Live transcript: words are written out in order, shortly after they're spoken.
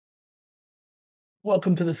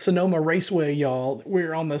Welcome to the Sonoma Raceway, y'all.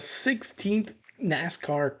 We're on the 16th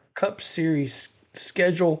NASCAR Cup Series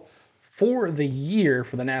schedule for the year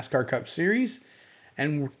for the NASCAR Cup Series.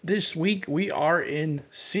 And this week we are in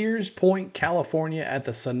Sears Point, California at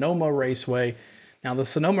the Sonoma Raceway. Now, the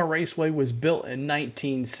Sonoma Raceway was built in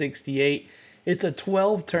 1968. It's a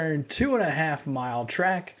 12-turn, 2.5-mile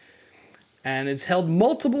track, and it's held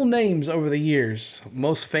multiple names over the years.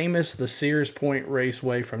 Most famous, the Sears Point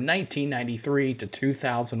Raceway from 1993 to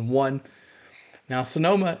 2001. Now,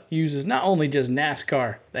 Sonoma uses not only just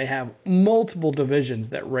NASCAR, they have multiple divisions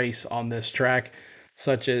that race on this track,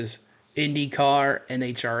 such as IndyCar,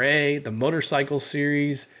 NHRA, the Motorcycle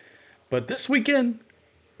Series. But this weekend,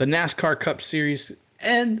 the NASCAR Cup Series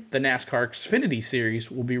and the NASCAR Xfinity Series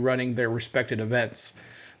will be running their respective events.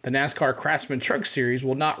 The NASCAR Craftsman Truck Series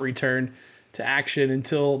will not return to action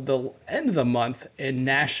until the end of the month in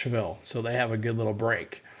Nashville, so they have a good little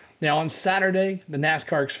break. Now on Saturday, the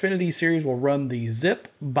NASCAR Xfinity Series will run the Zip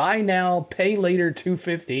Buy Now, Pay Later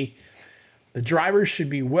 250. The drivers should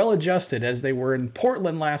be well adjusted as they were in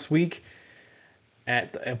Portland last week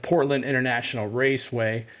at the Portland International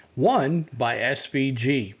Raceway, won by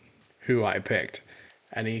SVG, who I picked,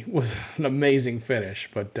 and he was an amazing finish.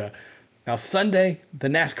 But now Sunday, the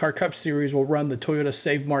NASCAR Cup Series will run the Toyota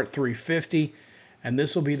Save Mart 350, and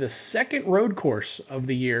this will be the second road course of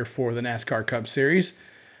the year for the NASCAR Cup Series.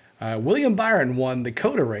 William Byron won the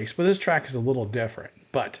COTA race, but this track is a little different.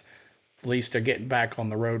 But at least they're getting back on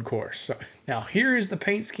the road course. So now here is the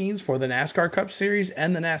paint schemes for the NASCAR Cup Series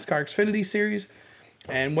and the NASCAR Xfinity Series.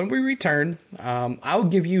 And when we return, I'll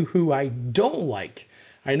give you who I don't like.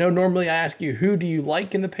 I know normally I ask you who do you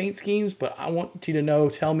like in the paint schemes, but I want you to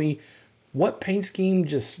tell me what paint scheme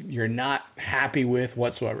just you're not happy with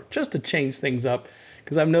whatsoever, just to change things up,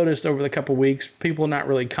 because I've noticed over the couple weeks people not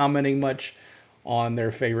really commenting much on their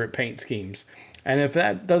favorite paint schemes. And if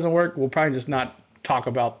that doesn't work, we'll probably just not talk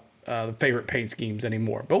about the favorite paint schemes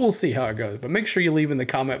anymore, but we'll see how it goes. But make sure you leave in the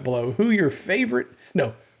comment below who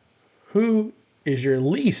is your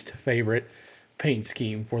least favorite paint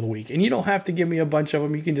scheme for the week. And you don't have to give me a bunch of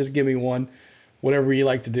them, you can just give me one, whatever you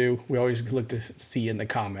like to do. We always look to see in the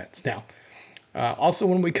comments. Now, also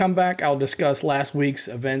when we come back, I'll discuss last week's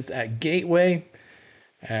events at Gateway,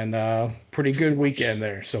 and pretty good weekend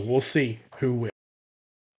there, so we'll see who wins.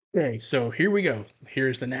 Okay, so here we go.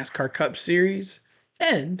 Here's the NASCAR Cup Series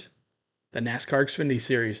and the NASCAR Xfinity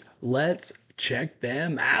Series. Let's check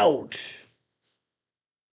them out.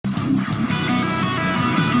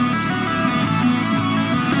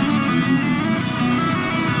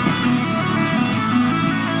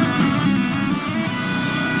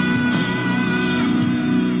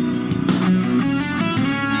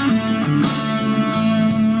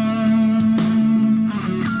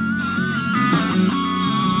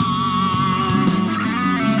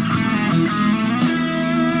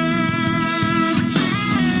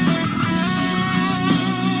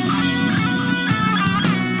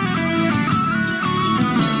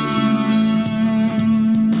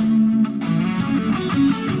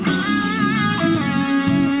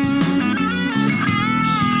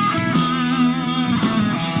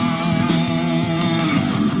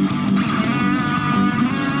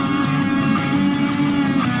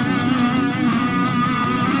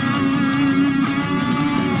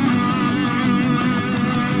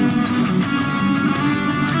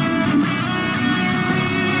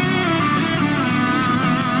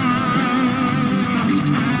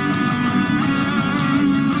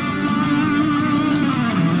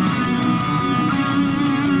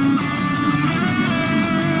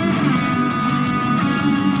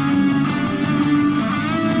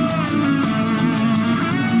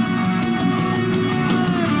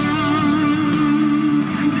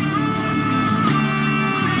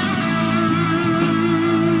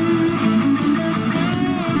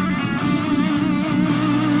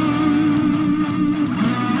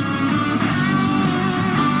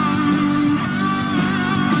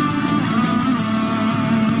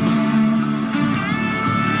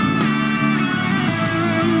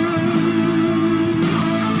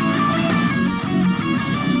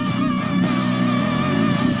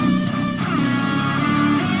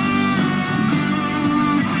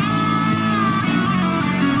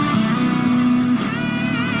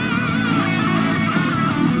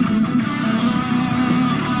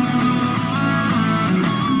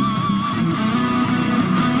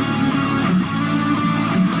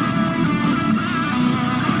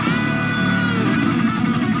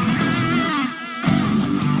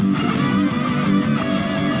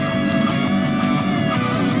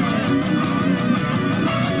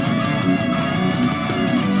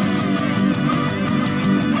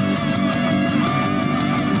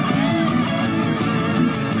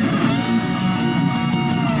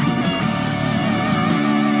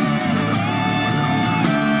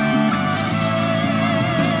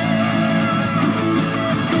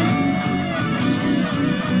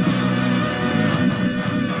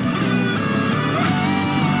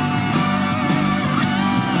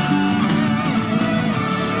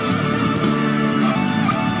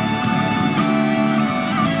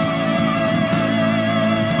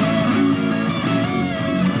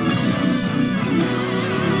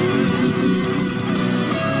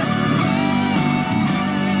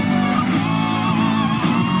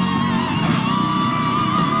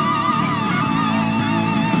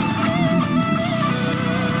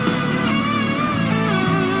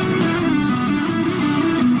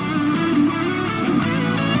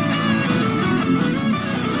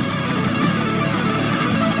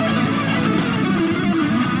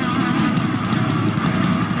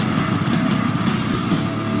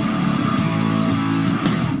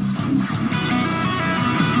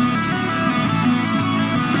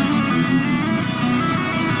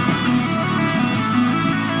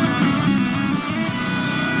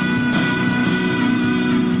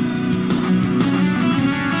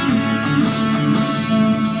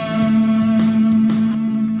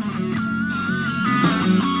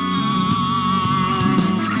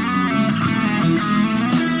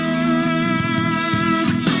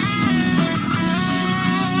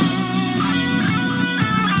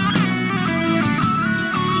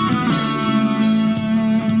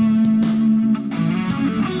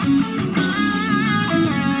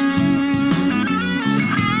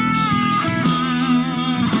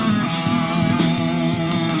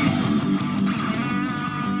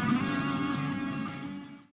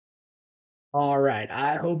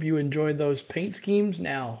 I hope you enjoyed those paint schemes.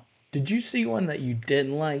 Now, did you see one that you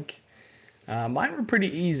didn't like? Mine were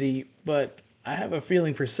pretty easy, but I have a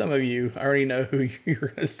feeling for some of you, I already know who you're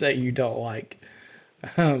going to say you don't like.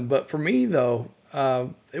 But for me, though,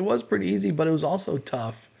 it was pretty easy, but it was also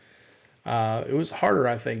tough. It was harder,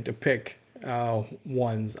 I think, to pick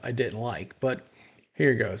ones I didn't like. But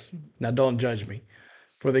here goes. Now, don't judge me.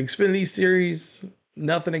 For the Xfinity Series,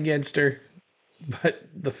 nothing against her, but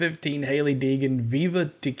the 15 Haley Deegan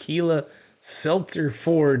Viva Tequila Seltzer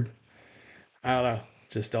Ford, I don't know,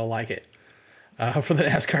 just don't like it. For the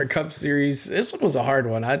NASCAR Cup Series, this one was a hard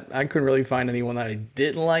one. I couldn't really find anyone that I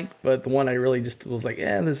didn't like, but the one I really just was like,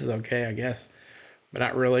 yeah, this is okay, I guess, but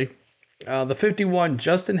not really. The 51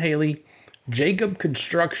 Justin Haley Jacob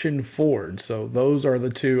Construction Ford. So those are the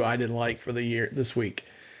two I didn't like for the year this week.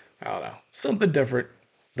 I don't know, something different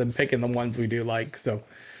than picking the ones we do like. So,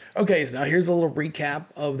 okay, so now here's a little recap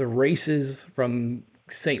of the races from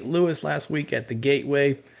St. Louis last week at the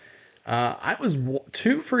Gateway. I was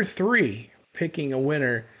 2 for 3 picking a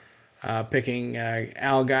winner, picking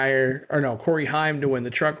Corey Heim to win the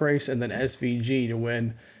truck race and then SVG to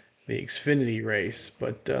win the Xfinity race.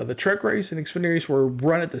 But the truck race and Xfinity race were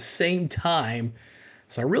run at the same time,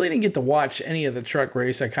 so I really didn't get to watch any of the truck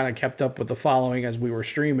race. I kind of kept up with the following as we were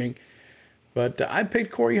streaming. But I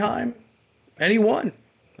picked Corey Heim, and he won.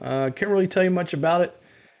 Can't really tell you much about it.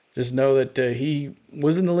 Just know that he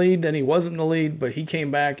was in the lead, then he wasn't in the lead, but he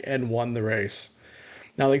came back and won the race.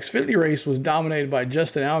 Now, the Xfinity race was dominated by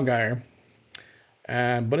Justin Allgaier,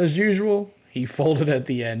 but as usual, he folded at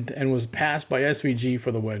the end and was passed by SVG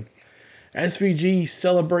for the win. SVG's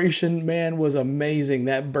celebration, man, was amazing.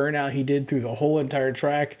 That burnout he did through the whole entire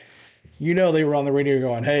track. You know they were on the radio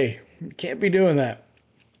going, hey, can't be doing that.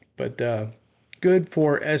 But good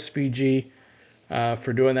for SVG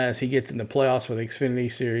for doing that as he gets in the playoffs for the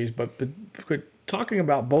Xfinity Series. But talking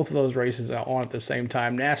about both of those races on at the same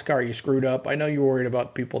time, NASCAR, you screwed up. I know you were worried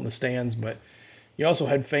about people in the stands, but you also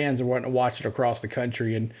had fans that wanted to watch it across the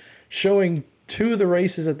country, and showing 2 of the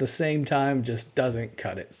races at the same time just doesn't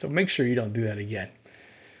cut it. So make sure you don't do that again.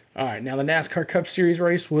 All right, now the NASCAR Cup Series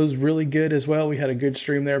race was really good as well. We had a good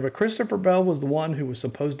stream there, but Christopher Bell was the one who was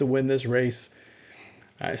supposed to win this race.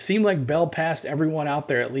 It seemed like Bell passed everyone out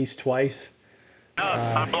there at least twice. He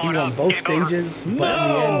won both stages, but in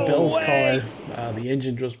the end, Bell's car, the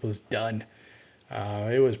engine just was done.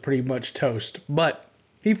 It was pretty much toast. But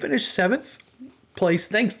he finished 7th place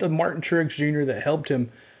thanks to Martin Truex Jr. that helped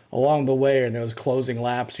him along the way in those closing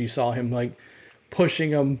laps. You saw him like pushing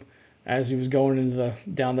him as he was going into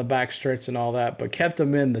down the back stretch and all that, but kept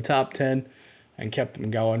him in the top 10 and kept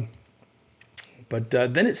him going. But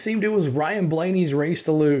then it seemed it was Ryan Blaney's race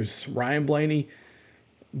to lose. Ryan Blaney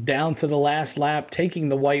down to the last lap, taking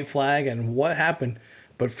the white flag, and what happened?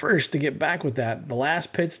 But first, to get back with that, the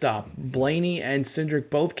last pit stop, Blaney and Cindric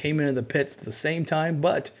both came into the pits at the same time,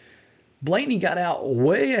 but Blaney got out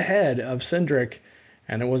way ahead of Cindric.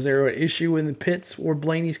 And was there an issue in the pits or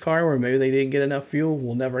Blaney's car, or maybe they didn't get enough fuel?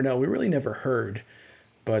 We'll never know. We really never heard.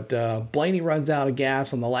 But Blaney runs out of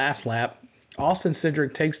gas on the last lap. Austin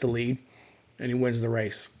Cindric takes the lead, and he wins the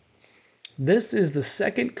race. This is the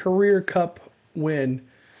second career Cup win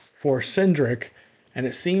for Cindric, and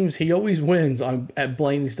it seems he always wins at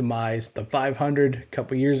Blaney's demise, the 500 a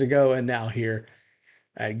couple years ago, and now here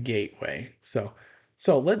at Gateway. So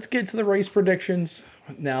let's get to the race predictions.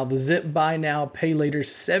 Now, the zip buy now, pay later,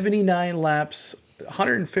 79 laps,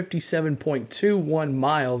 157.21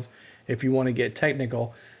 miles, if you want to get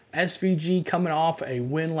technical. SVG coming off a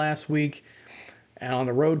win last week and on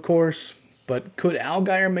the road course, but could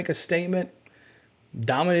Allgaier make a statement?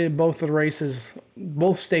 Dominated both of the races,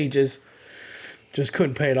 both stages, just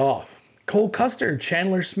couldn't pay it off. Cole Custer,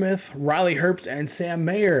 Chandler Smith, Riley Herbst, and Sam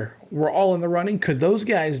Mayer were all in the running. Could those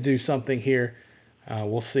guys do something here?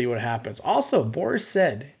 We'll see what happens. Also, Boris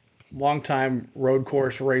said, longtime road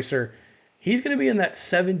course racer, he's going to be in that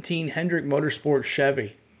 17 Hendrick Motorsports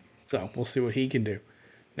Chevy. So we'll see what he can do.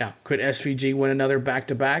 Now, could SVG win another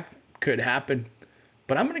back-to-back? Could happen.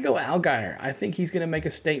 But I'm going to go Allgaier. I think he's going to make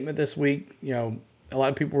a statement this week. You know, a lot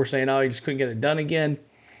of people were saying, oh, he just couldn't get it done again.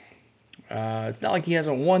 It's not like he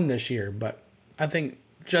hasn't won this year, but I think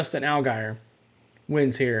Justin Allgaier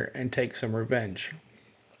wins here and takes some revenge.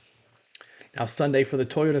 Now, Sunday for the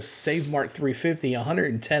Toyota Save Mart 350,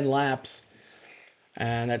 110 laps,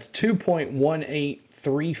 and that's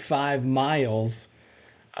 2.1835 miles.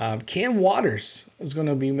 Cam Waters is going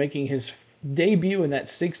to be making his debut in that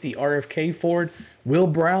 60 RFK Ford. Will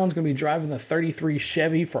Brown's going to be driving the 33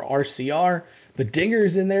 Chevy for RCR. The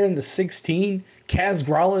Dinger's in there in the 16. Kaz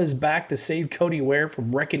Grala is back to save Cody Ware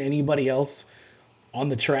from wrecking anybody else on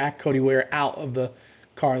the track. Cody Ware out of the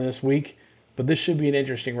car this week, but this should be an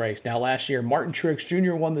interesting race. Now, last year, Martin Truex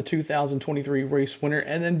Jr. won the 2023 race winner,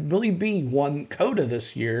 and then Billy B won COTA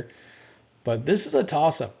this year. But this is a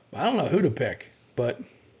toss-up. I don't know who to pick, but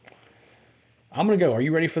I'm going to go. Are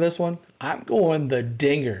you ready for this one? I'm going the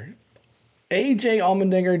Dinger. AJ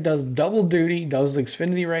Allmendinger does double duty, does the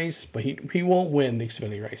Xfinity race, but he won't win the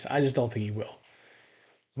Xfinity race. I just don't think he will.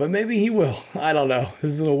 But maybe he will. I don't know.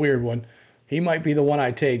 This is a weird one. He might be the one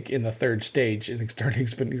I take in the third stage in the starting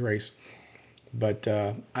Xfinity race. But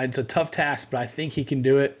it's a tough task, but I think he can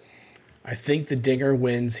do it. I think the Dinger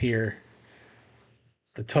wins here.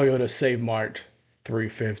 The Toyota Save Mart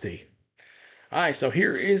 350. All right, so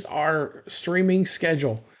here is our streaming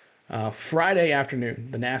schedule. Friday afternoon,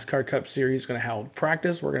 the NASCAR Cup Series is going to hold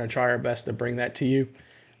practice. We're going to try our best to bring that to you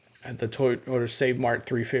at the Toyota Save Mart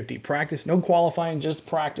 350 practice. No qualifying, just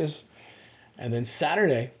practice. And then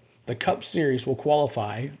Saturday, the Cup Series will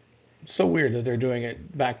qualify. It's so weird that they're doing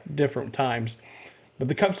it back different times. But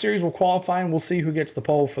the Cup Series will qualify, and we'll see who gets the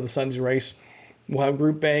pole for the Sunday's race. We'll have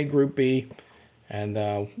Group A, Group B, and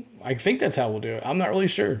I think that's how we'll do it. I'm not really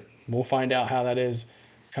sure. We'll find out how that is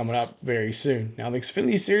coming up very soon. Now, the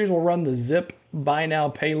Xfinity Series will run the Zip Buy Now,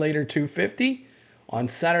 Pay Later 250 on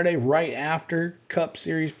Saturday right after Cup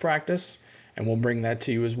Series practice, and we'll bring that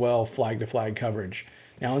to you as well, flag-to-flag coverage.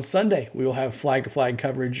 Now, on Sunday, we will have flag-to-flag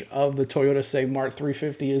coverage of the Toyota Save Mart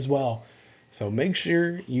 350 as well. So make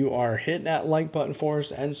sure you are hitting that like button for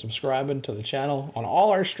us and subscribing to the channel on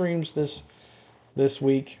all our streams this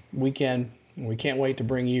weekend. We can't wait to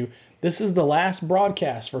bring you. This is the last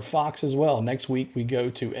broadcast for Fox as well. Next week, we go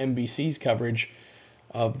to NBC's coverage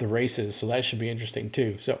of the races, so that should be interesting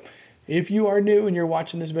too. So if you are new and you're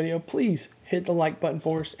watching this video, please hit the like button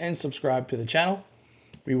for us and subscribe to the channel.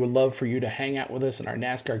 We would love for you to hang out with us in our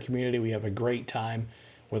NASCAR community. We have a great time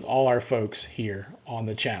with all our folks here on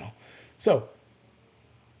the channel. So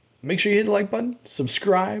make sure you hit the like button,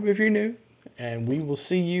 subscribe if you're new, and we will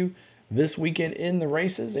see you this weekend in the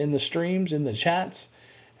races, in the streams, in the chats.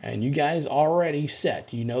 And you guys already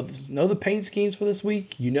set. You know the paint schemes for this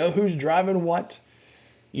week. You know who's driving what.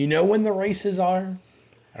 You know when the races are.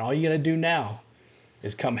 And all you got to do now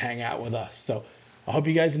is come hang out with us. So I hope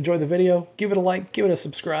you guys enjoy the video. Give it a like, give it a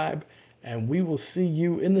subscribe, and we will see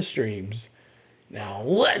you in the streams. Now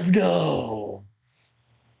let's go.